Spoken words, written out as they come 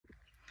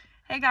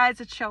Hey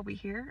guys, it's Shelby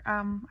here.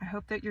 I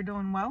hope that you're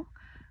doing well.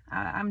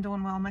 I'm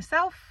doing well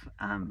myself.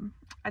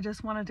 I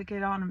just wanted to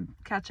get on and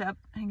catch up,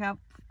 hang out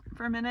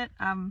for a minute.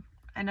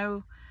 I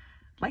know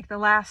like the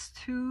last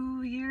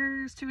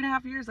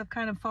 2.5 years, I've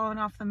kind of fallen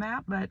off the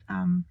map, but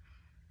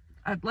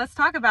let's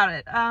talk about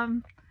it.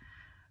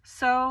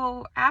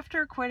 So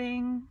after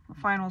quitting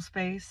Final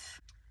Space,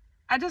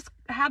 I just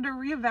had to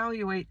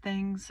reevaluate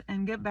things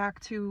and get back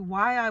to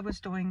why I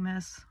was doing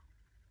this,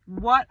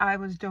 what I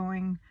was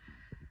doing,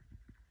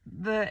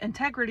 the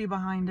integrity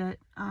behind it,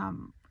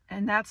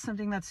 and that's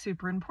something that's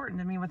super important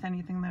to me with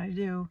anything that I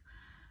do.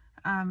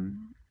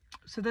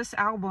 So this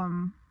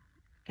album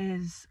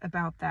is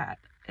about that.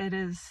 It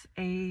is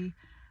a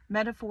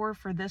metaphor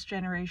for this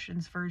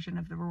generation's version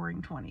of the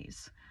Roaring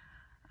 20s.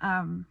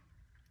 And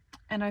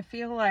I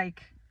feel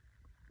like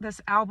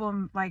this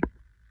album, like,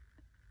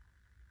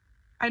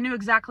 I knew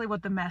exactly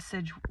what the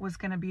message was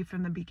going to be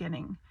from the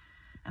beginning,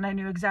 and I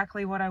knew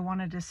exactly what I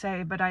wanted to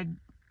say, but I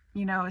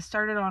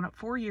started on it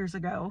 4 years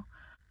ago.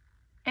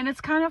 And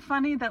it's kind of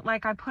funny that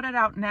like I put it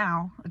out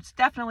now. It's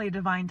definitely a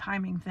divine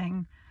timing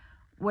thing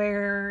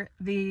where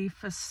the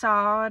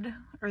facade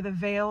or the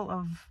veil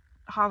of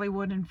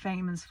Hollywood and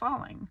fame is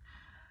falling.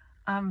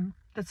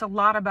 That's a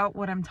lot about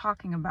what I'm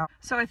talking about.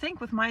 So I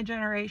think with my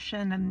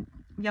generation and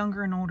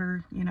younger and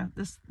older,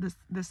 this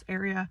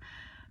area,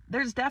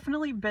 there's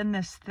definitely been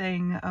this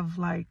thing of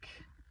like,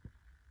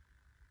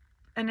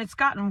 and it's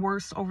gotten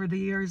worse over the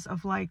years,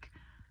 of like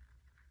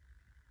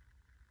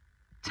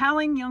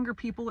telling younger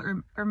people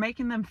or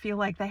making them feel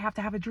like they have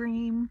to have a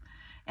dream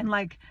and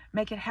like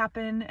make it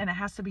happen, and it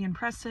has to be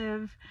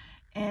impressive.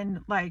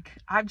 And like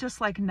I've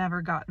just like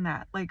never gotten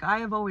that. Like I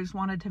have always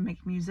wanted to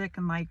make music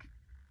and like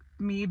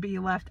me be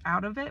left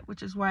out of it,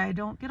 which is why I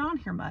don't get on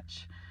here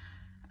much.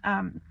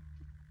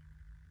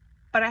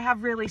 But I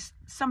have really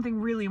something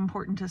really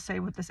important to say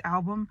with this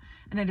album,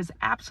 and it is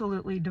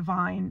absolutely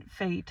divine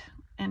fate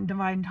and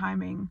divine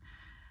timing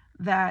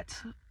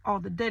that all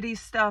the Diddy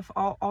stuff,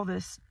 all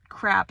this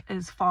crap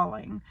is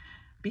falling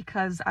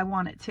because I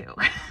want it to.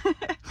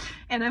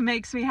 And it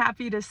makes me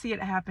happy to see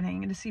it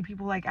happening and to see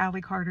people like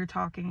Ally Carter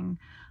talking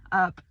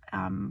up,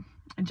 and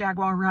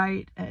Jaguar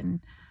Wright,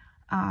 and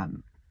I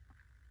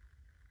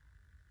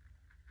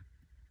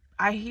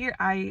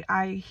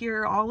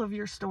hear all of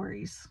your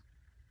stories.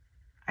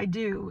 I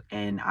do,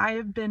 and I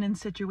have been in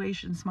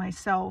situations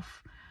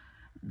myself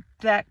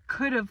that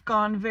could have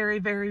gone very,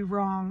 very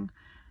wrong.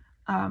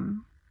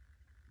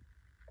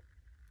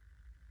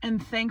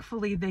 And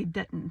thankfully they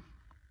didn't.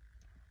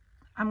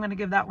 I'm going to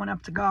give that one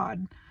up to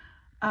God.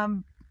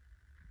 But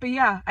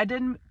yeah,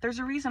 there's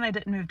a reason I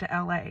didn't move to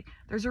LA.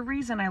 There's a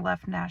reason I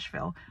left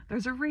Nashville.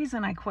 There's a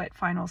reason I quit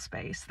Final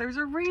Space. There's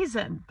a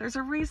reason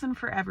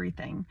for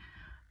everything.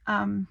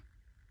 And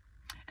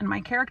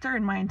my character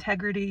and my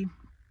integrity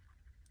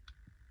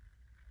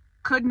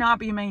could not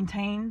be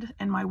maintained,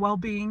 and my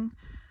well-being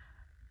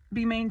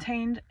be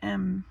maintained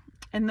in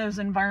those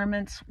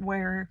environments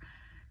where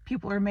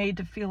people are made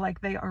to feel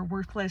like they are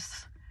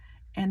worthless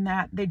and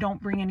that they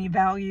don't bring any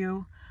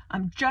value,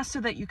 just so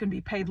that you can be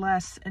paid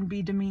less and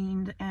be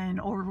demeaned and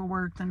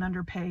overworked and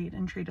underpaid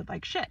and treated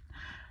like shit.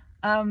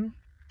 And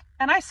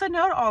I said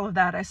no to all of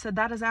that. I said,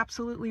 that is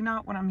absolutely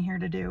not what I'm here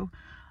to do.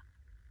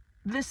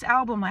 This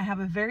album, I have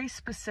a very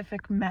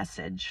specific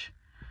message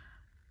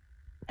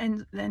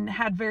and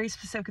had very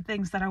specific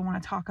things that I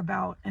want to talk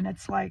about. And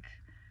it's like,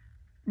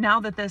 now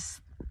that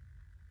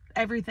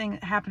everything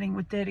happening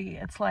with Diddy,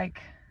 it's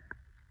like,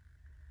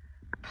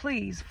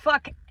 please,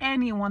 fuck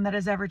anyone that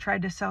has ever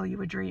tried to sell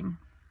you a dream.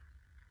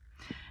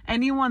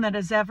 Anyone that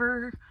has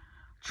ever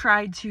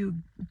tried to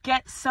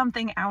get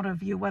something out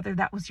of you, whether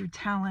that was your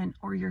talent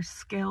or your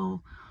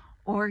skill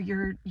or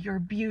your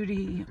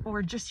beauty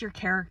or just your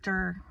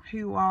character,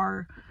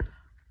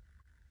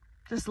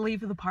 just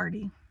leave the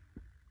party.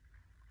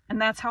 And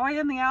that's how I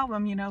end the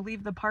album,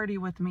 leave the party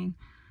with me.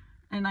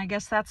 And I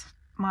guess that's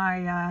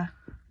my,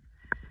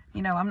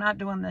 I'm not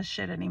doing this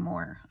shit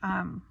anymore.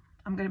 I'm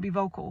going to be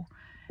vocal.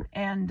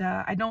 And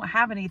I don't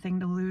have anything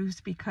to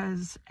lose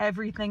because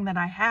everything that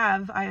I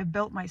have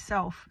built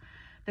myself.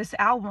 This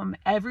album,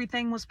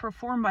 everything was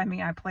performed by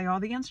me. I play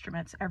all the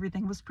instruments.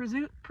 Everything was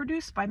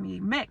produced by me,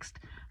 mixed,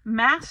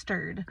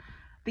 mastered.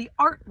 The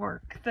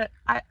artwork, that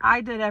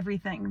I did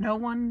everything.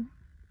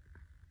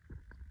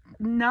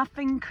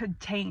 Nothing could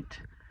taint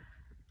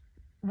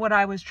what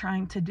I was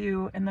trying to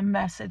do and the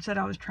message that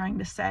I was trying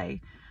to say.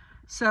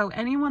 So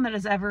anyone that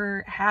has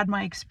ever had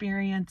my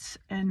experience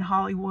in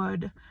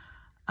Hollywood,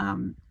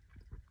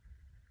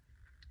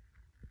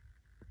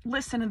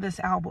 listen to this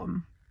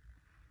album.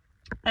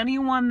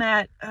 Anyone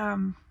that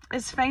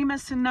is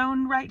famous and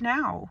known right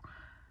now,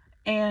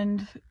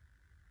 and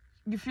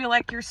you feel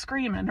like you're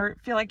screaming or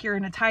feel like you're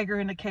in a tiger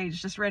in a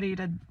cage just ready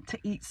to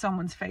eat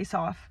someone's face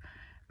off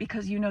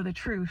because you know the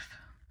truth,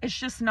 it's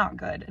just not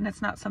good, and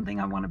it's not something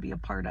I want to be a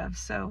part of.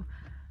 So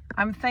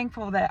I'm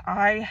thankful that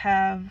I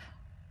have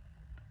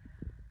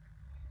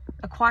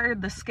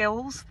acquired the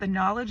skills, the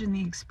knowledge, and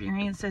the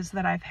experiences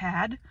that I've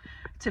had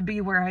to be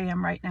where I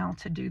am right now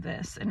to do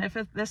this. And if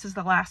this is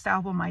the last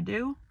album I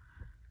do,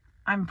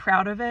 I'm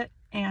proud of it,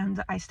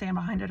 and I stand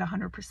behind it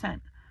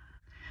 100%.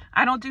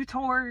 I don't do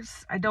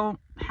tours. I don't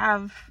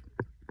have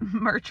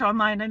merch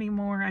online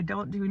anymore. I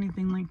don't do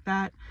anything like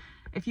that.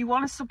 If you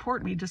want to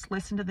support me, just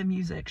listen to the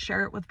music.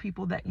 Share it with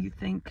people that you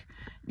think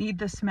need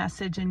this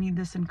message and need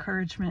this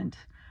encouragement.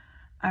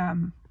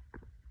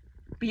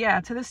 But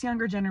yeah, to this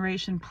younger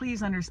generation,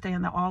 please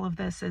understand that all of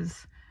this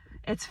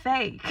it's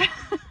fake.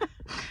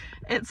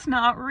 It's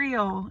not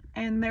real.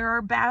 And there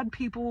are bad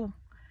people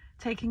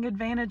taking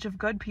advantage of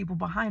good people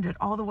behind it,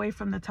 all the way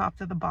from the top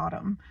to the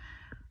bottom.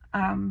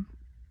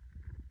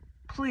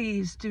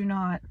 Please do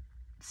not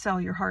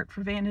sell your heart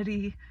for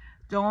vanity.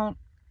 Don't,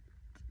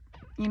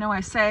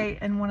 I say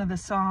in one of the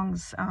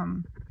songs,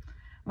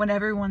 when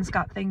everyone's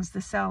got things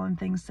to sell and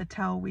things to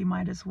tell, we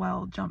might as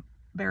well jump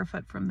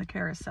barefoot from the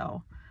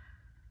carousel.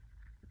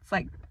 It's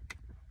like,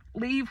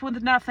 leave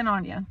with nothing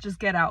on you. Just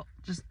get out.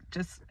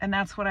 And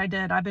that's what I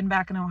did. I've been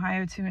back in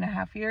Ohio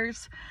 2.5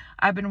 years.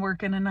 I've been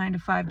working a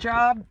 9-to-5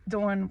 job,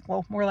 doing,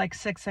 well, more like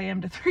 6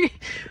 a.m. to 3,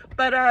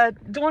 but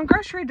doing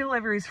grocery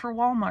deliveries for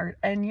Walmart.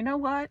 And you know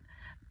what?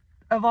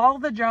 Of all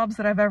the jobs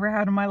that I've ever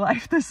had in my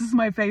life, this is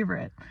my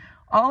favorite.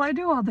 All I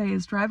do all day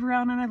is drive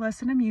around and I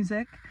listen to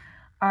music.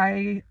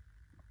 I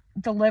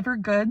deliver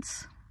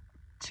goods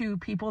to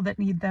people that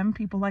need them,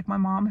 people like my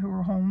mom who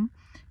are home,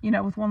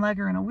 with one leg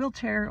or in a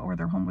wheelchair, or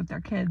they're home with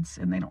their kids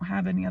and they don't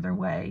have any other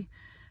way,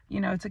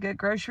 to get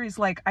groceries.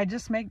 Like, I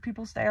just make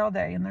people stay all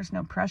day, and there's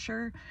no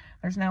pressure.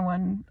 There's no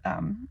one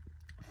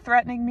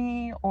threatening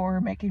me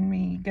or making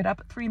me get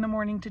up at 3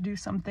 a.m. to do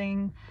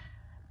something.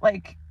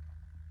 Like,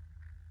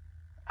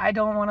 I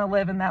don't want to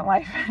live in that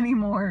life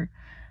anymore.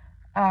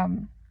 I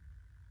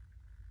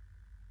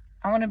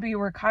want to be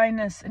where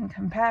kindness and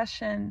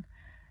compassion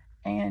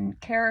and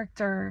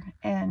character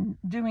and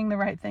doing the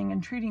right thing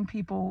and treating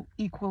people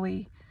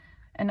equally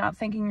and not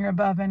thinking you're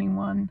above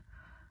anyone.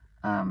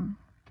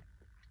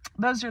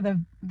 Those are the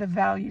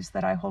values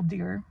that I hold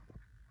dear,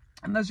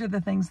 and those are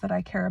the things that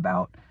I care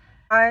about.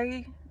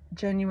 I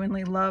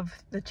genuinely love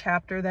the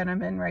chapter that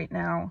I'm in right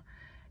now,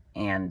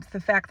 and the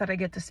fact that I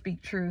get to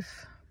speak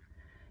truth.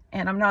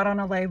 And I'm not on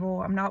a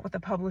label. I'm not with a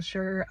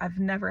publisher. I've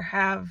never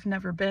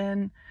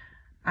been.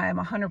 I am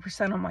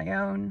 100% on my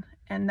own,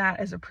 and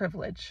that is a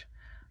privilege.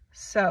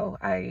 So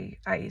I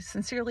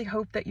sincerely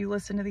hope that you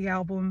listen to the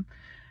album,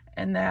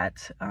 and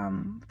that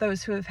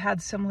those who have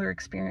had similar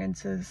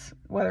experiences,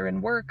 whether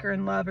in work or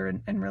in love or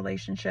in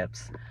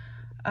relationships,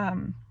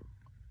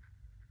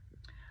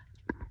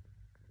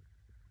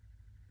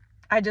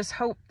 I just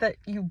hope that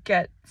you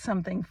get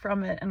something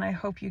from it, and I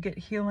hope you get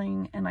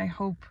healing, and I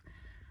hope,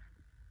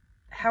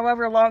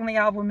 however long the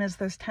album is,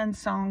 those 10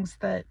 songs,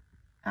 that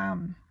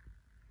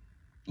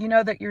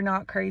that you're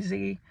not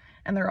crazy,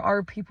 and there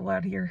are people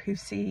out here who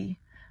see.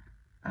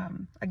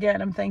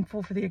 Again, I'm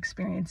thankful for the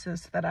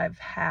experiences that I've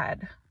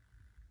had,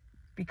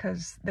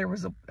 because there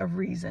was a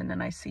reason,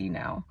 and I see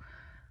now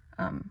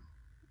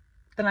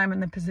that I'm in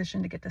the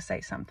position to get to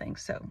say something.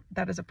 So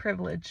that is a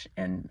privilege,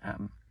 and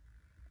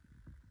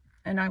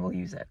I will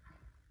use it.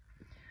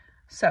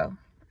 So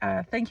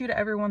thank you to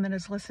everyone that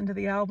has listened to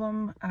the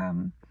album.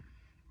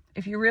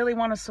 If you really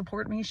want to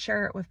support me,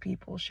 share it with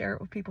people. Share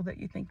it with people that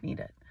you think need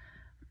it.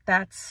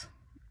 That's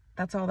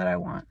all that I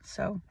want.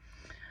 So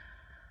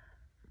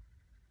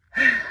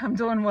I'm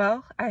doing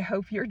well. I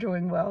hope you're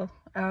doing well.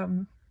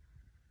 But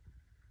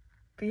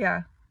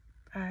yeah,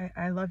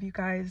 I love you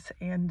guys,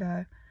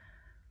 and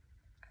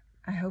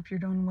I hope you're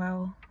doing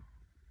well.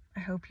 I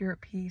hope you're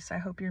at peace. I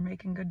hope you're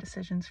making good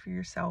decisions for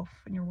yourself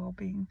and your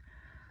well-being.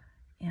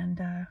 And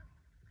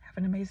have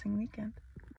an amazing weekend.